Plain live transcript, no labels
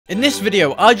In this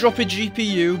video, I drop a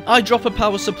GPU, I drop a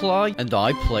power supply, and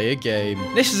I play a game.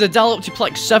 This is a Dell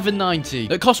Optiplex 790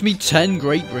 that cost me 10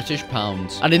 great British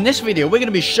pounds. And in this video, we're going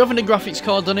to be shoving a graphics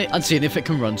card on it and seeing if it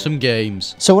can run some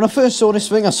games. So when I first saw this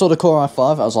thing, I saw the Core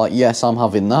i5, I was like, yes, I'm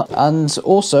having that. And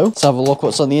also, let's have a look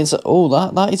what's on the inside. Oh,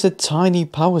 that is a tiny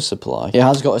power supply. It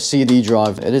has got a CD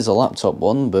drive. It is a laptop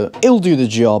one, but it'll do the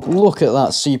job. Look at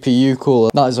that CPU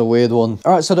cooler. That is a weird one.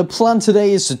 Alright, so the plan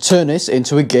today is to turn this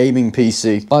into a gaming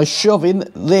PC by shoving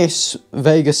this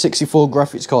Vega 64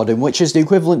 graphics card in, which is the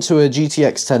equivalent to a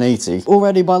GTX 1080.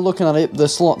 Already by looking at it, the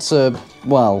slots are,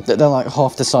 well, they're like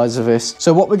half the size of this.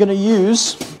 So what we're going to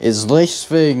use is this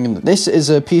thing. This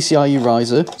is a PCIe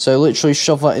riser. So literally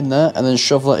shove that in there and then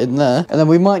shove that in there. And then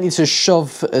we might need to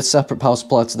shove a separate power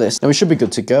supply to this. Then we should be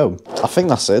good to go. I think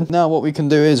that's it. Now what we can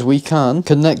do is we can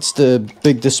connect the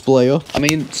big display up. I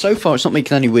mean, so far it's not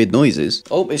making any weird noises.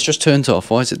 Oh, it's just turned off.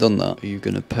 Why has it done that? Are you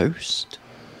going to post?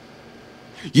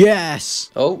 Yes!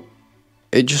 Oh,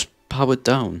 it just powered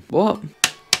down. What?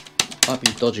 Might be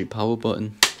a dodgy power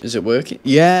button. Is it working?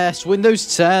 Yes,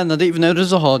 Windows 10. I didn't even know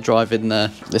there's a hard drive in there.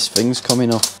 This thing's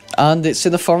coming off. And it's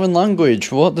in a foreign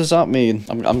language. What does that mean?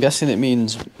 I'm guessing it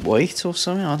means wait or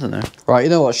something? I don't know. Right, you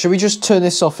know what? Should we just turn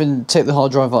this off and take the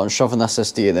hard drive out and shove an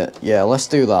SSD in it? Yeah, let's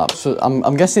do that. So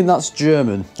I'm guessing that's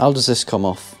German. How does this come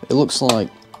off? It looks like...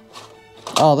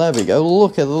 Oh, there we go.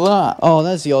 Look at that. Oh,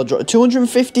 there's the hard drive.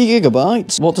 250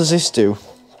 gigabytes. What does this do?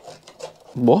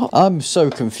 What? I'm so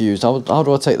confused. How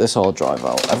do I take this hard drive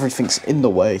out? Everything's in the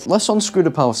way. Let's unscrew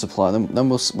the power supply, then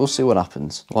we'll see what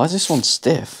happens. Why is this one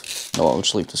stiff? Oh, I'll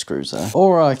just leave the screws there.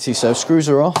 Alrighty, so screws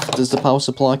are off. Does the power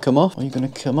supply come off? Are you going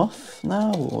to come off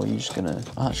now, or are you just going to...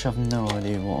 I actually have no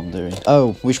idea what I'm doing.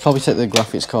 Oh, we should probably take the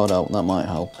graphics card out. That might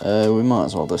help. We might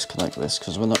as well disconnect this,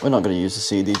 because we're not going to use the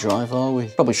CD drive, are we?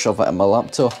 Probably shove that in my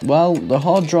laptop. Well, the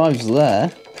hard drive's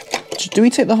there. Do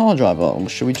we take the hard drive out, or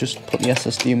should we just put the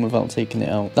SSD in without taking it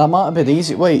out? That might have been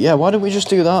easy. Wait, yeah, why don't we just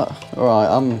do that?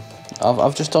 Alright,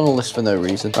 I've just done all this for no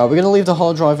reason. Alright, we're going to leave the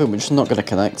hard drive in, we're just not going to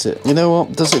connect it. You know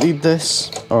what, does it need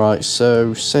this? Alright,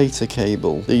 so SATA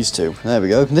cable. These two. There we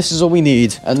go. This is all we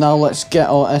need. And now let's get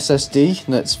our SSD.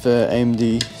 That's for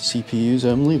AMD CPUs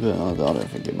only, but I don't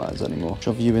think it matters anymore.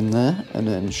 Shove you in there, and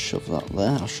then shove that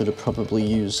there. I should have probably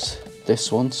used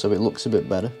this one, so it looks a bit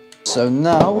better. So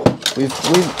now we've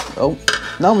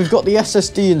got the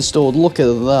SSD installed. Look at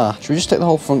that. Should we just take the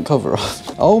whole front cover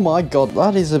off? Oh my god,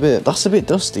 that's a bit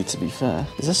dusty, to be fair.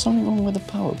 Is there something wrong with the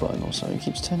power button or something? It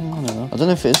keeps turning on and off. I don't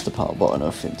know if it's the power button or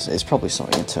if it's probably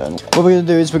something internal. What we're gonna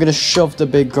do is we're gonna shove the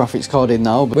big graphics card in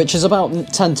now, which is about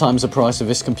 10 times the price of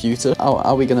this computer. How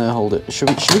are we gonna hold it? Should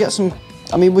we get some...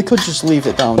 I mean, we could just leave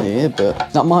it down here,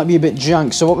 but that might be a bit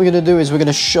jank. So what we're going to do is we're going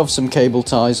to shove some cable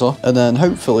ties off. And then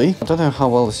hopefully, I don't know how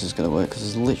well this is going to work, because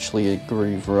there's literally a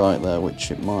groove right there,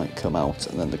 which it might come out.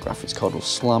 And then the graphics card will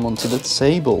slam onto the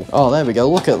table. Oh, there we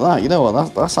go. Look at that. You know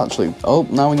what? That's actually... Oh,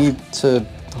 now we need to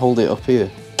hold it up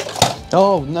here.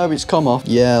 Oh, no, it's come off.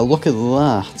 Yeah, look at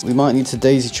that. We might need to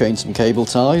daisy chain some cable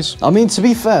ties. I mean, to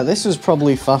be fair, this is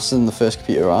probably faster than the first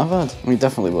computer I've had. I mean,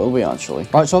 definitely will be, actually.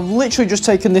 Right, so I've literally just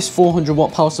taken this 400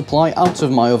 watt power supply out of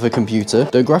my other computer.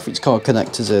 The graphics card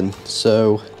connector's in,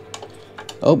 so...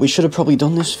 Oh, we should have probably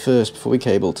done this first before we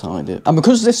cable tied it. And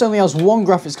because this only has one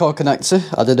graphics card connector,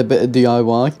 I did a bit of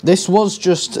DIY. This was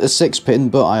just a 6-pin,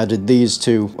 but I added these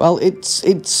two. Well, it's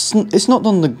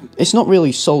not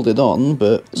really soldered on,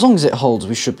 but as long as it holds,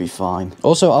 we should be fine.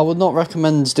 Also, I would not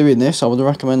recommend doing this. I would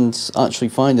recommend actually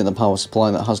finding a power supply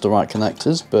that has the right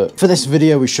connectors, but for this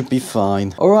video, we should be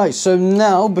fine. Alright, so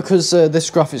now, because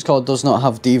this graphics card does not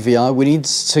have DVI, we need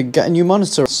to get a new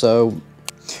monitor. So...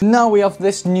 now we have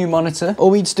this new monitor. All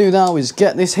we need to do now is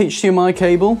get this HDMI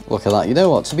cable. Look at that. You know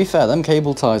what? To be fair, them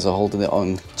cable ties are holding it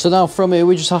on. So now from here,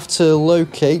 we just have to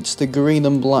locate the green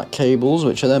and black cables,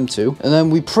 which are them two. And then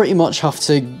we pretty much have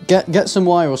to get some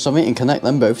wire or something and connect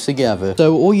them both together.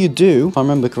 So all you do, if I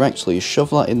remember correctly, is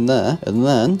shove that in there. And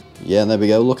then... yeah, there we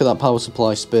go. Look at that power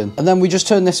supply spin. And then we just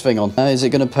turn this thing on. Is it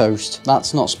going to post?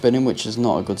 That's not spinning, which is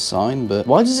not a good sign, but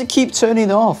why does it keep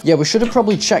turning off? Yeah, we should have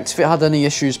probably checked if it had any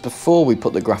issues before we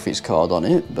put the graphics card on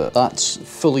it, but that's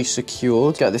fully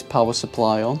secured. Get this power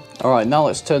supply on. All right, now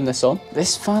let's turn this on.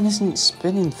 This fan isn't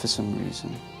spinning for some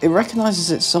reason. It recognises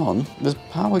it's on. There's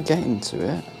power getting to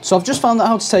it. So I've just found out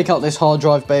how to take out this hard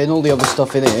drive bay and all the other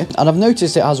stuff in here. And I've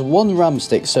noticed it has one RAM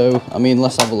stick, so, I mean,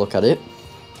 let's have a look at it.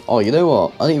 Oh, you know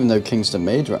what? I didn't even know Kingston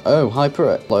made. Oh,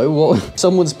 Hyper. Hello. What?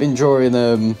 Someone's been drawing.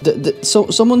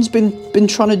 Someone's been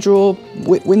trying to draw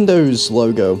Windows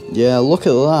logo. Yeah, look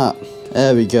at that.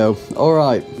 There we go. All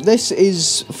right. this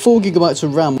is 4 gigabytes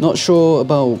of RAM. Not sure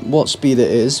about what speed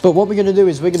it is, but what we're going to do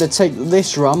is we're going to take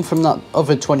this RAM from that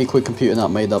other 20 quid computer that I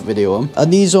made that video on,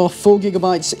 and these are 4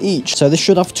 gigabytes each. So this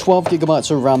should have 12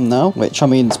 gigabytes of RAM now, which I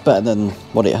mean, it's better than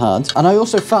what it had. And I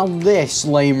also found this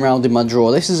laying around in my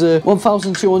drawer. This is a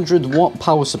 1200 watt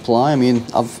power supply. I mean,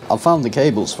 I've found the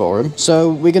cables for him.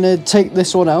 So we're going to take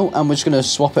this one out and we're just going to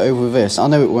swap it over with this. I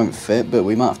know it won't fit, but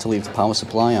we might have to leave the power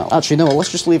supply out. Actually, no,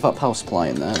 let's just leave that power supply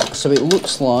in there. So it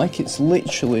looks like it's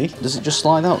literally... Does it just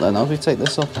slide out there now? Do we take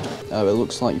this off? Oh, it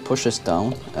looks like you push this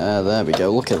down. There we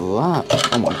go. Look at that.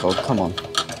 Oh my god, come on.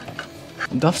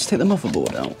 Do I have to take the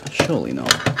motherboard out? Surely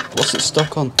not. What's it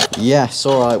stuck on? Yes,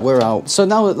 alright, we're out. So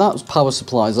now that that power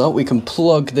supply's out, we can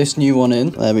plug this new one in.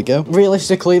 There we go.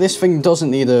 Realistically, this thing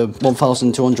doesn't need a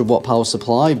 1200 watt power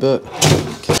supply, but...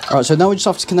 Okay. Alright, so now we just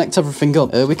have to connect everything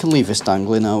up. We can leave this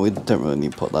dangling now. We don't really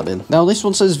need to put that in. Now, this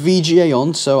one says VGA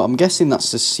on, so I'm guessing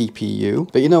that's the CPU.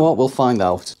 But you know what? We'll find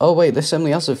out. Oh, wait, this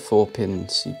only has a 4-pin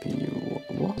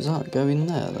CPU. What does that go in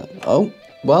there, then? Oh.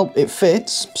 Well, it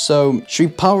fits, so should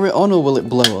we power it on or will it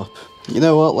blow up? You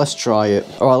know what, let's try it.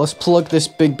 Alright, let's plug this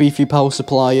big beefy power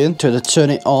supply in to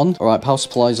turn it on. Alright, power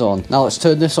supply's on. Now let's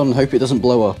turn this on and hope it doesn't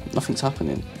blow up. Nothing's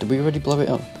happening. Did we already blow it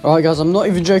up? Alright guys, I'm not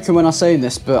even joking when I'm saying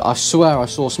this, but I swear I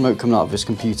saw smoke coming out of this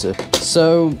computer.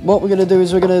 So, what we're going to do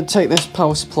is we're going to take this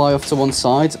power supply off to one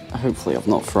side. Hopefully I've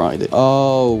not fried it.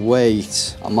 Oh,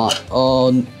 wait. I might...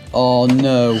 Oh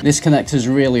no, this connector's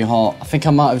really hot. I think I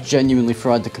might have genuinely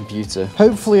fried the computer.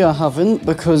 Hopefully I haven't,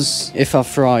 because if I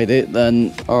fried it,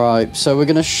 then... Alright, so we're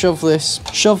gonna shove this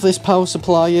power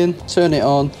supply in, turn it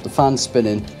on, the fan's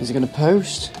spinning. Is it gonna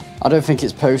post? I don't think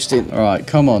it's posting. Alright,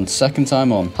 come on, second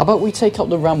time on. How about we take up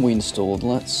the RAM we installed?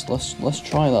 Let's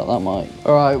try that, that might.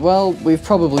 Alright, well, we've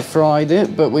probably fried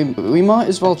it, but we might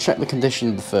as well check the condition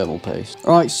of the thermal paste.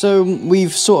 Alright, so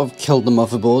we've sort of killed the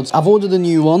motherboards. I've ordered a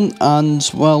new one, and,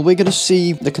 well, we're gonna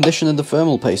see the condition of the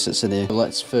thermal paste that's in here.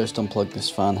 Let's first unplug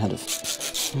this fan header.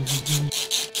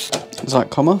 Does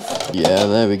that come off? Yeah,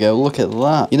 there we go. Look at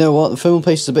that. You know what? The thermal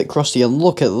paste is a bit crusty, and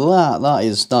look at that. That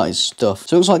is stuff.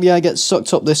 So it looks like the air gets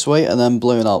sucked up this way and then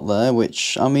blown out there,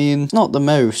 which, I mean, not the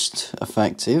most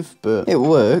effective, but it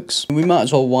works. We might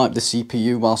as well wipe the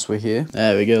CPU whilst we're here.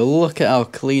 There we go. Look at how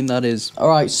clean that is.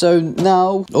 Alright, so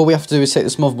now all we have to do is take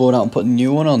this motherboard out and put a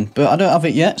new one on. But I don't have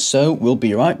it yet, so we'll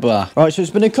be right back. Alright, so it's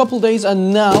been a couple days,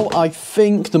 and now I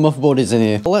think the motherboard is in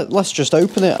here. Let's just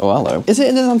open it. Oh, hello. Is it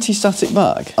in an anti-static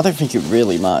bag? I don't think it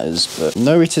really matters, but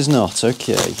no, it is not.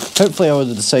 Okay. Hopefully I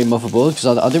ordered the same motherboard,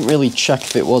 because I didn't really check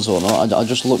if it was or not. I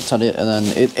just looked at it, and then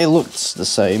it looked the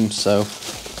same, so...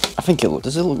 I think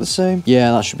does it look the same?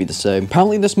 Yeah, that should be the same.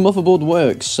 Apparently this motherboard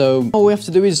works, so all we have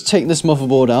to do is take this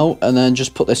motherboard out and then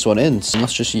just put this one in. So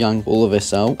let's just yank all of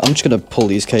this out. I'm just going to pull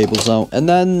these cables out. And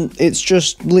then it's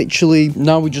just literally,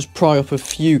 now we just pry up a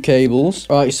few cables.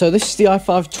 Right, so this is the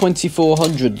i5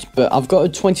 2400, but I've got a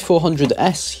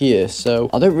 2400S here,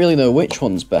 so I don't really know which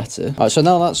one's better. Alright, so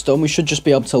now that's done, we should just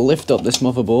be able to lift up this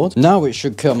motherboard. Now it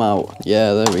should come out.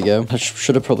 Yeah, there we go. I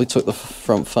should have probably took the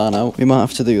front fan out. We might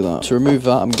have to do that. To remove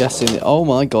that, I'm guessing... Oh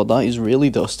my god, that is really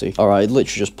dusty. Alright, it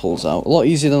literally just pulls out. A lot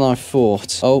easier than I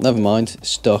thought. Oh, never mind. It's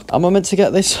stuck. Am I meant to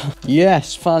get this?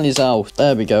 Yes, fan is out.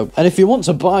 There we go. And if you want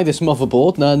to buy this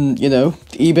motherboard, then, you know,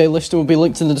 the eBay listing will be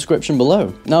linked in the description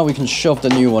below. Now we can shove the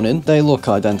new one in. They look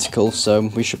identical, so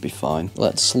we should be fine.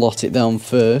 Let's slot it down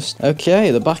first.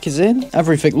 Okay, the back is in.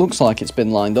 Everything looks like it's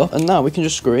been lined up. And now we can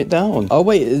just screw it down. Oh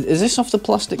wait, is this off the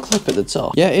plastic clip at the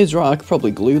top? Yeah, it is. Right, I could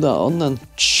probably glue that on then.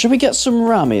 Should we get some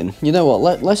RAM in? You know what,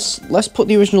 let's put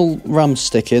the original RAM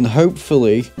stick in.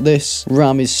 Hopefully this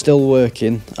RAM is still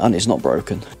working and it's not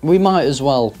broken. We might as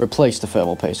well replace the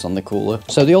thermal paste on the cooler.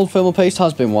 So the old thermal paste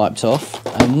has been wiped off,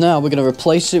 and now we're going to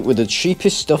replace it with the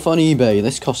cheapest stuff on eBay.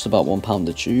 This costs about £1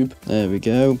 a tube. There we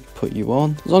go. Put you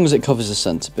on. As long as it covers the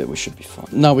center bit, we should be fine.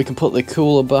 Now we can put the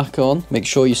cooler back on. Make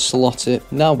sure you slot it.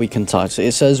 Now we can tighten it.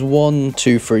 It says 1,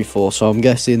 2, 3, 4, so I'm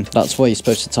guessing that's where you're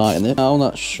supposed to tighten it. Now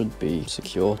that should be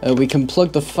secure. We can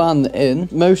plug the fan in.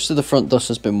 Most of the front dust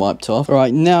has been wiped off.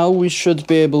 Right, now we should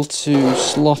be able to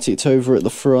slot it over at the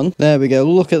front. There we go.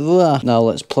 Look at that. Now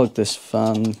let's plug this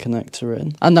fan connector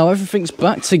in. And now everything's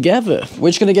back together. We're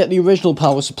just going to get the original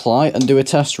power supply and do a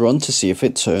test run to see if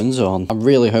it turns on. I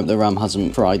really hope the RAM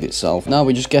hasn't fried itself. Now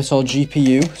we just get our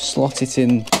GPU, slot it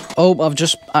in. Oh, I've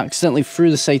just accidentally threw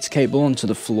the SATA cable onto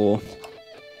the floor.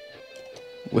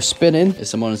 We're spinning.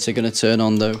 Is the monitor going to turn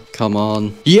on though? Come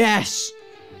on. Yes!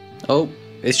 Oh,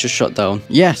 It's just shut down.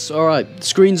 Yes, alright.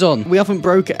 Screen's on. We haven't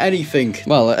broke anything.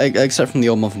 Well, except from the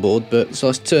old motherboard, but so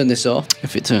let's turn this off.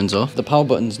 If it turns off. The power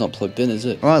button's not plugged in, is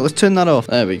it? Alright, let's turn that off.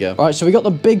 There we go. Alright, so we got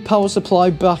the big power supply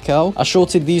back out. I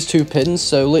shorted these 2 pins,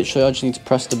 so literally I just need to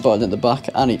press the button at the back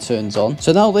and it turns on.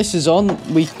 So now this is on,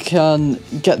 we can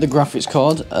get the graphics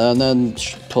card and then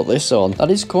put this on.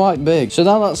 That is quite big. So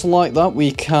now that's like that,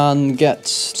 we can get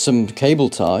some cable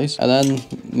ties and then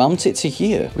mount it to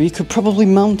here. We could probably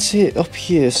mount it up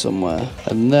here somewhere.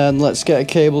 And then let's get a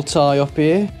cable tie up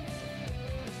here.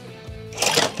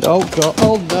 Oh god,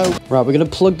 oh no. Right, we're going to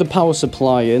plug the power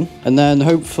supply in, and then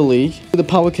hopefully the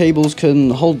power cables can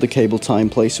hold the cable tie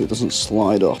in place so it doesn't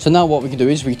slide off. So now what we can do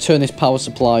is we turn this power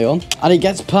supply on, and it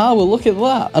gets power, look at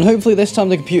that. And hopefully this time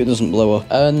the computer doesn't blow up.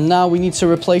 And now we need to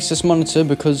replace this monitor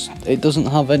because it doesn't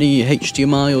have any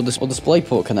HDMI or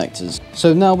DisplayPort connectors.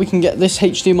 So now we can get this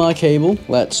HDMI cable.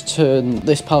 Let's turn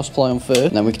this power supply on first,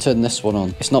 and then we can turn this one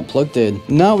on. It's not plugged in.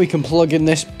 Now we can plug in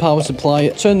this power supply,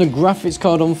 turn the graphics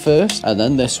card on first, and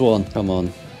then this one. Come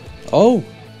on. Oh,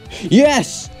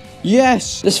 yes,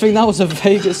 yes. This thing now has a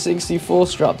Vega 64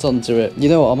 strapped onto it. You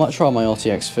know what? I might try my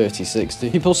RTX 3060.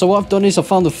 People, so what I've done is I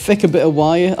found a thicker bit of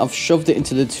wire. I've shoved it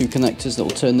into the 2 connectors that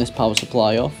will turn this power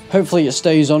supply off. Hopefully it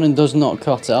stays on and does not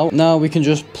cut out. Now we can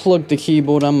just plug the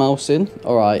keyboard and mouse in.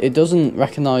 All right, it doesn't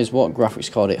recognize what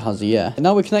graphics card it has yet. And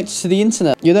now we're connected to the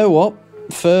internet. You know what?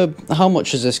 For how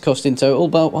much has this cost in total?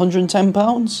 About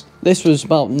 £110? This was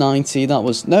about 90, that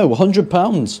was, no,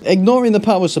 £100. Ignoring the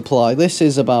power supply, this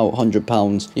is about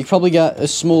 £100. You probably get a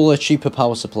smaller, cheaper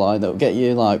power supply that will get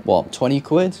you like, what, 20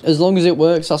 quid? As long as it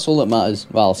works, that's all that matters.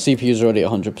 Well, CPU's already at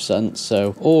 100%,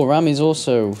 so... Oh, RAM is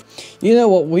also... You know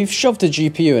what, we've shoved a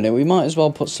GPU in it, we might as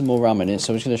well put some more RAM in it,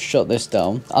 so I'm just going to shut this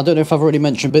down. I don't know if I've already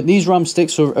mentioned, but these RAM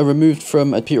sticks are removed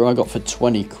from a computer I got for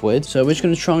 20 quid, so we're just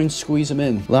going to try and squeeze them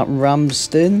in. That RAM's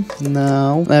in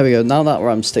now. There we go, now that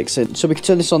RAM stick's in. So we can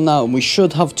turn this on now, and we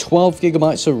should have 12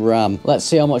 gigabytes of RAM. Let's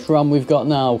see how much RAM we've got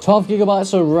now. 12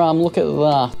 gigabytes of RAM, look at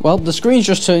that. Well, the screen's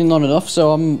just turning on and off,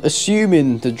 so I'm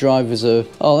assuming the drivers are...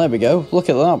 Oh, there we go, look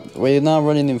at that. We're now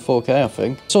running in 4K, I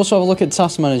think. Let's also have a look at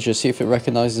Task Manager, see if it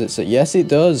recognises it. Yes, it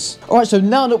does. Alright, so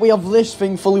now that we have this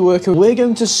thing fully working, we're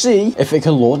going to see if it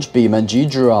can launch BeamNG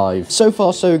Drive. So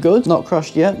far, so good. Not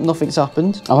crashed yet, nothing's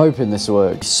happened. I'm hoping this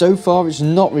works. So far, it's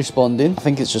not responding. I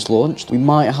think it's just launched. We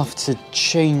might have to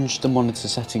change the monitor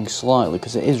settings slightly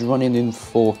because it is running in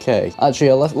 4K.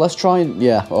 Actually, let's try and...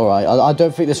 Yeah, alright. I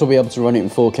don't think this will be able to run it in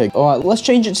 4K. Alright, let's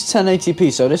change it to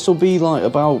 1080p. So this will be like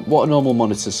about what a normal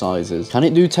monitor size is. Can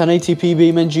it do 1080p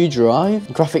BeamNG Drive?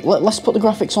 Let's put the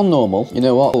graphics on normal. You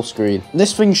know what? Full screen.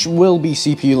 This thing will be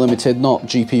CPU limited, not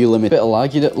GPU limited. Bit of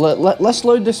lag. Let's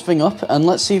load this thing up and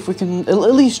let's see if we can at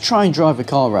least try and drive a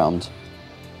car around.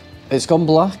 It's gone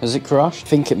black. Has it crashed? I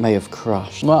think it may have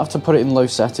crashed. Might have to put it in low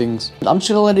settings. I'm just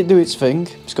going to let it do its thing.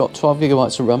 It's got 12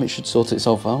 gigabytes of RAM. It should sort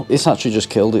itself out. It's actually just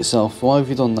killed itself. Why have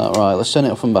you done that? Right, let's turn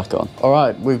it off and back on. All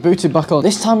right, we've booted back on.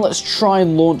 This time, let's try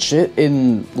and launch it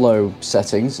in low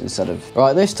settings instead of... All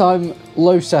right, this time,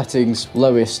 low settings,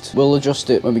 lowest. We'll adjust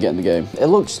it when we get in the game. It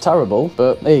looks terrible,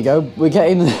 but there you go. We're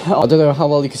getting... I don't know how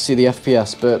well you can see the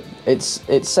FPS, but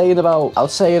it's saying about... I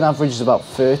would say an average is about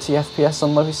 30 FPS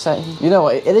on lowest setting. You know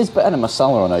what? It is better than my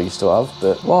Celeron I used to have,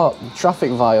 but what? Traffic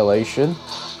violation.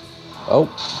 Oh,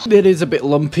 it is a bit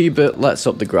lumpy, but let's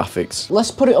up the graphics.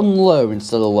 Let's put it on low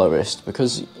instead of lowest,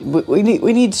 because we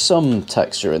need some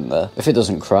texture in there. If it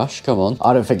doesn't crash, come on.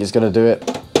 I don't think it's going to do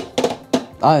it.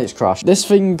 Ah, it's crashed. This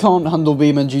thing can't handle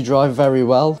BeamNG Drive very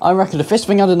well. I reckon if this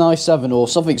thing had an i7 or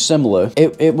something similar,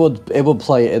 it would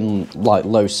play it in like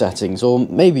low settings or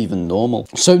maybe even normal.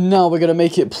 So now we're gonna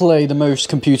make it play the most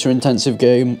computer intensive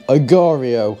game,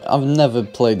 Agario. I've never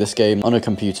played this game on a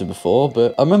computer before,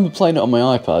 but I remember playing it on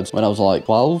my iPad when I was like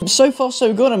 12. So far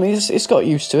so good. I mean, it's got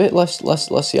used to it. Let's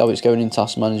see how it's going in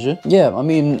Task Manager. Yeah, I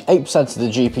mean 8% of the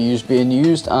GPU's being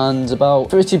used and about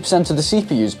 30% of the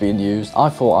CPU's being used. I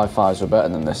thought i5s were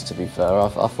better than this, to be fair. I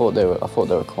thought they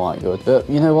were quite good, but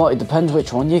you know what, it depends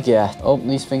which one you get. Oh,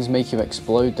 these things make you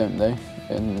explode, don't they?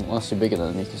 Unless you're bigger than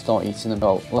them, you can start eating them.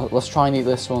 Oh, let's try and eat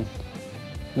this one.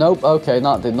 Nope, okay,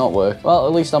 that did not work. Well,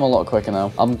 at least I'm a lot quicker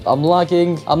now. I'm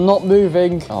lagging. I'm not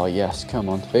moving. Oh, yes, come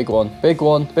on. Big one. Big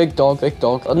one. Big dog. Big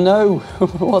dog. Oh, no.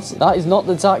 That is not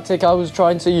the tactic I was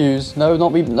trying to use. No,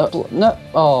 not me. No.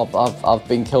 Oh, I've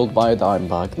been killed by a dime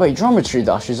bag. Wait, Geometry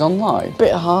Dash is online.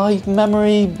 Bit high.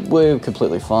 Memory, we're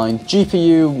completely fine.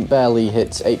 GPU barely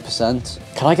hits 8%.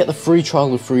 Can I get the free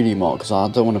trial of 3D Mark? Because I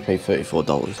don't want to pay $34.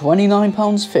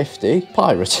 £29.50?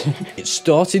 Pirating. It's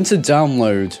starting to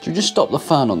download. Should we just stop the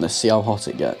fan on this, see how hot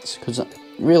it gets? Because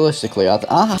realistically,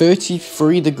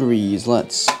 33 degrees.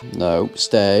 No,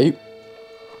 stay.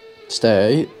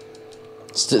 Stay.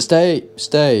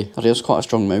 Stay. Oh, has quite a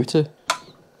strong motor.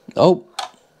 Oh,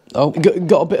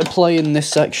 got a bit of play in this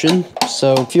section.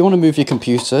 So if you want to move your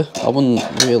computer, I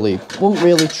wouldn't really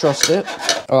trust it.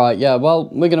 All right, yeah. Well,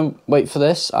 we're gonna wait for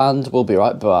this, and we'll be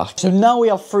right back. So now we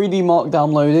have 3D Mark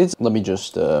downloaded. Let me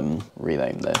just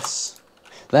rename this.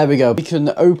 There we go. We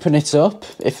can open it up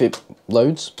if it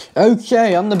loads.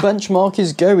 Okay, and the benchmark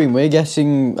is going. We're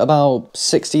getting about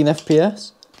 16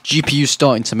 FPS. GPU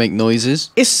starting to make noises.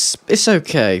 It's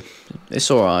okay. It's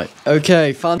alright.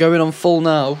 Okay, fan going on full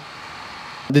now.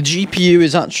 The GPU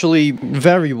is actually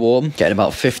very warm, getting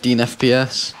about 15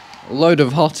 FPS. A load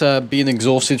of hot air being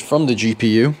exhausted from the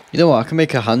GPU. You know what, I can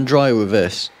make a hand dryer with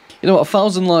this. You know what,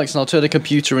 1,000 likes and I'll turn the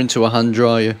computer into a hand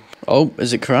dryer. Oh,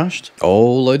 has it crashed?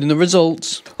 Oh, loading the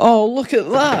results. Oh, look at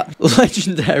that.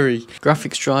 Legendary.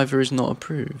 Graphics driver is not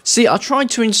approved. See, I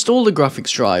tried to install the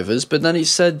graphics drivers, but then it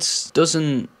said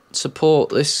doesn't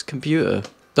support this computer.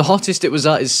 The hottest it was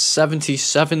at is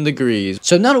 77 degrees.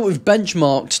 So now that we've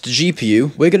benchmarked the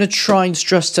GPU, we're going to try and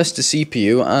stress test the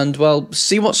CPU and, well,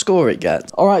 see what score it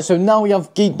gets. Alright, so now we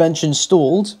have Geekbench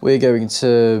installed. We're going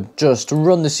to just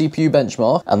run the CPU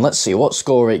benchmark and let's see what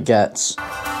score it gets.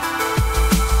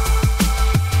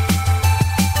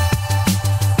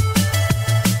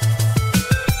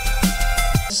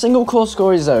 Single core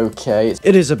score is okay.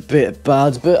 It is a bit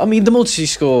bad, but I mean the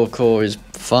multi-score core is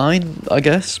fine, I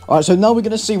guess. Alright, so now we're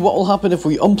going to see what will happen if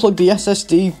we unplug the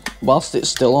SSD whilst it's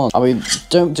still on. I mean,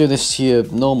 don't do this to your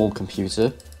normal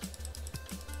computer.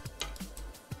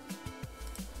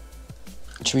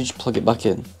 Should we just plug it back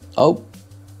in? Oh.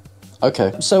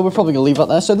 Okay, so we're probably going to leave that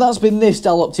there. So that's been this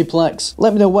Dell Optiplex.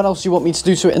 Let me know what else you want me to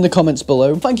do to it in the comments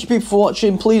below. Thank you people for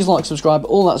watching. Please like, subscribe,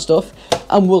 all that stuff.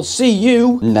 And we'll see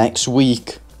you next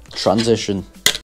week. Transition.